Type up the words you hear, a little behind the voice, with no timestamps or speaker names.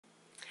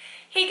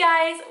Hey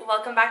guys,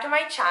 welcome back to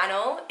my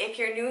channel. If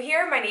you're new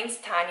here, my name's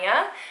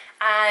Tanya,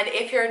 and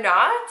if you're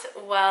not,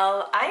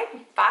 well,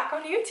 I'm back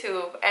on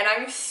YouTube and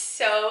I'm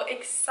so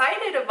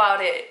excited about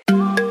it.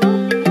 And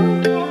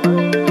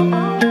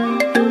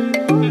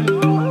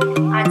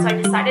so I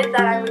decided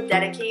that I would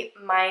dedicate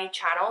my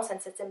channel,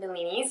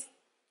 Sunsets&Bellinis,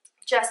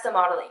 just to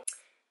modeling.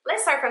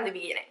 Let's start from the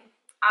beginning.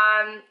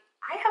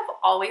 I have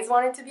always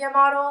wanted to be a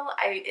model.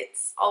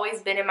 It's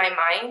always been in my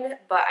mind,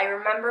 but I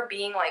remember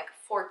being like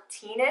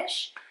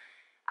 14-ish.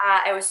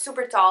 I was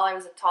super tall. I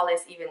was the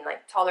tallest, even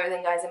like taller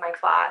than guys in my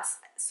class.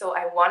 So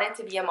I wanted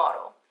to be a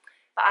model.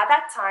 But at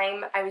that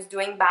time, I was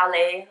doing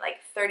ballet like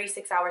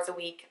 36 hours a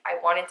week.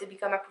 I wanted to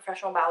become a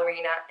professional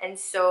ballerina. And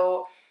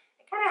so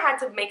I kind of had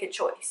to make a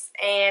choice.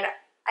 And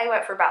I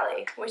went for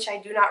ballet, which I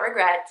do not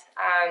regret.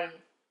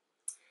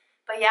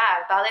 But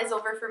yeah, ballet's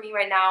over for me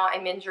right now.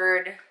 I'm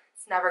injured.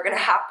 It's never going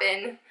to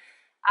happen.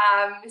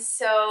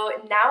 So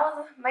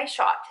now my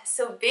shot.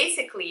 So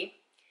basically,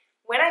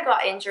 when I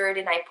got injured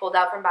and I pulled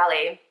out from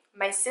ballet,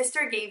 my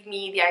sister gave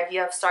me the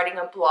idea of starting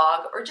a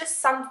blog or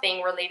just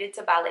something related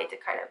to ballet to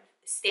kind of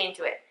stay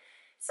into it.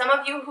 Some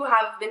of you who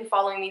have been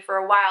following me for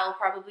a while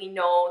probably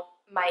know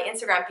my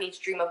Instagram page,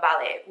 Dream of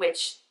Ballet,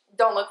 which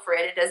don't look for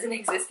it, it doesn't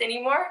exist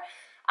anymore.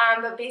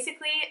 But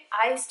basically,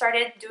 I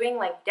started doing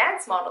like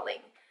dance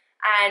modeling.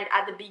 And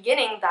at the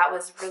beginning, that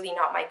was really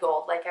not my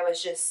goal. Like I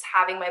was just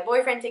having my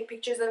boyfriend take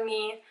pictures of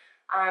me.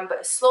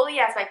 But slowly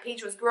as my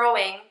page was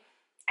growing,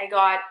 I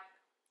got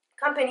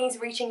companies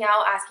reaching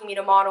out, asking me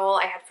to model.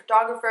 I had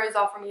photographers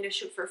offer me to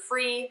shoot for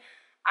free.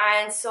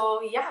 And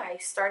so, yeah, I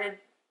started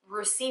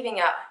receiving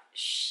a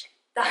shit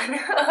ton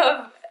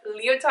of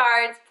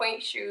leotards,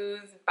 point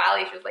shoes,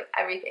 ballet shoes, like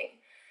everything.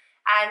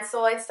 And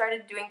so I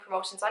started doing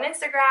promotions on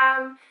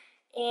Instagram.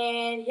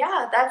 And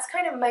yeah, that's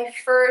kind of my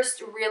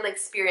first real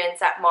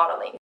experience at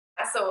modeling.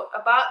 So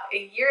about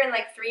a year and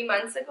like 3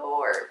 months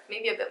ago, or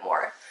maybe a bit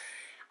more,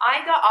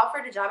 I got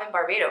offered a job in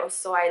Barbados,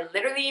 so I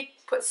literally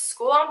put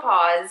school on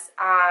pause.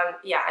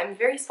 Yeah, I'm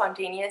very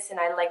spontaneous and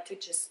I like to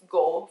just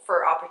go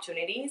for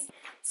opportunities.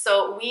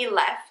 So we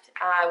left,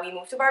 we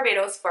moved to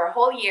Barbados for a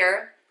whole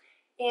year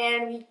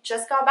and we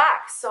just got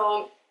back.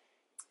 So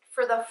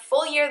for the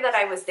full year that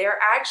I was there,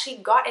 I actually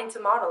got into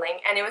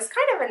modeling, and it was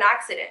kind of an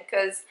accident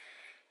because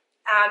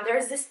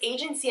there's this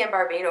agency in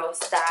Barbados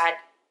that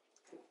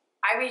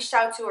I reached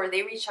out to, or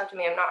they reached out to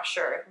me, I'm not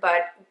sure,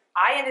 but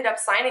I ended up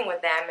signing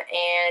with them,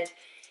 and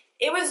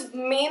it was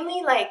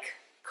mainly like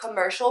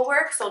commercial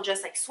work, so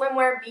just like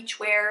swimwear,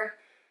 beachwear,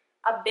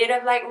 a bit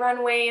of like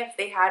runway if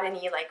they had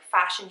any like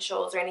fashion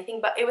shows or anything,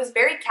 but it was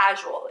very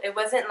casual. It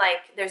wasn't like,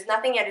 there's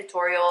nothing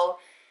editorial,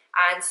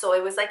 and so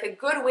it was like a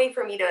good way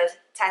for me to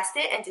test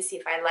it and to see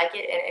if I like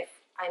it and if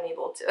I'm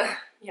able to,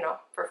 you know,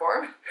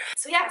 perform.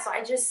 So yeah, so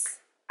I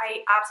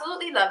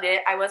absolutely loved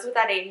it. I was with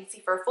that agency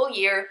for a full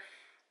year.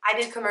 I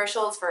did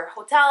commercials for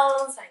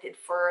hotels, I did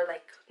for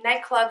like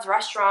nightclubs,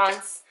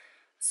 restaurants,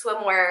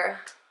 swimwear,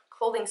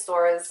 clothing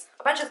stores,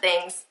 a bunch of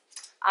things.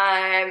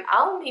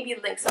 I'll maybe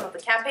link some of the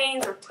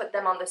campaigns or put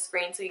them on the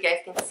screen so you guys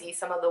can see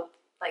some of the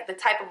the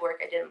type of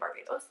work I did in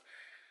Barbados.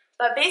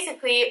 But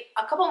basically,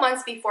 a couple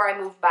months before I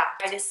moved back,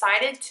 I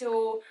decided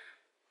to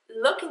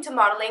look into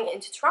modeling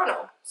into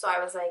Toronto. So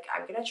I was like,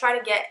 I'm gonna try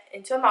to get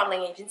into a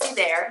modeling agency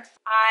there.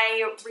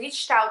 I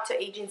reached out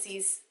to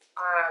agencies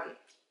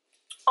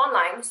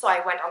online, so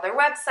I went on their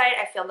website,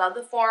 I filled out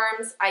the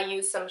forms, I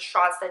used some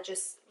shots that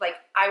just, like,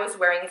 I was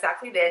wearing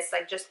exactly this,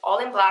 like just all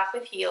in black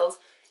with heels,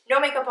 no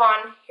makeup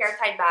on, hair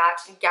tied back,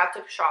 gapped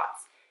up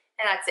shots,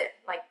 and that's it.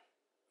 Like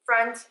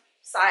front,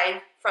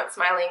 side, front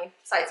smiling,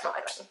 side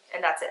smiling,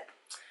 and that's it.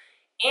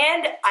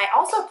 And I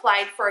also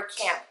applied for a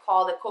camp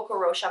called the Coco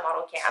Rocha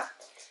Model Camp.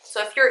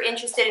 So if you're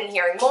interested in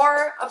hearing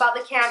more about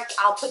the camp,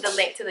 I'll put the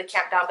link to the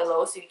camp down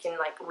below so you can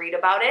like read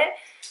about it.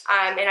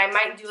 And I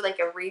might do like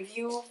a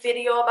review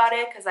video about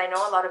it because I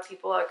know a lot of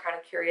people are kind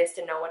of curious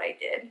to know what I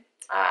did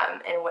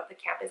and what the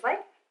camp is like.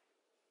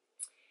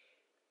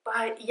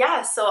 But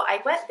yeah, so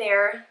I went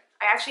there.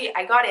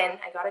 I got in,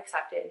 I got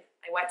accepted.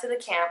 I went to the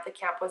camp. The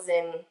camp was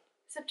in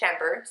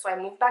September, so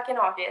I moved back in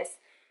August.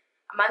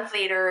 A month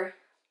later,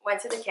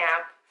 went to the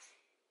camp,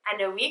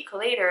 and a week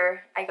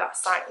later, I got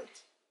signed.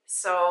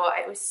 So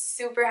I was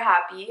super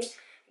happy,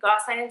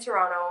 got signed in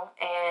Toronto,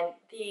 and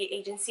the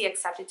agency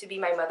accepted to be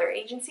my mother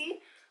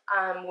agency,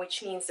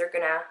 which means they're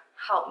gonna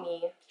help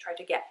me try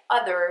to get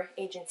other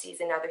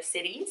agencies in other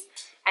cities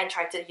and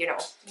try to, you know,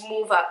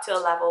 move up to a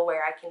level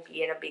where I can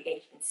be in a big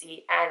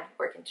agency and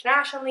work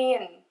internationally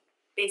and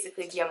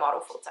basically be a model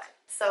full-time.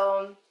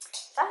 So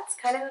that's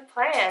kind of the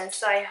plan.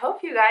 So I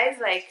hope you guys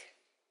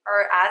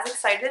are as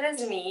excited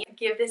as me.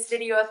 Give this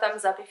video a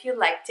thumbs up if you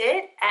liked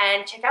it,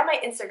 and check out my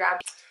Instagram.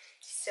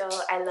 So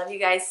I love you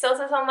guys so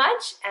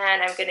much,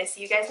 and I'm gonna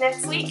see you guys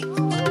next week.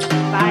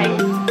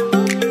 Bye.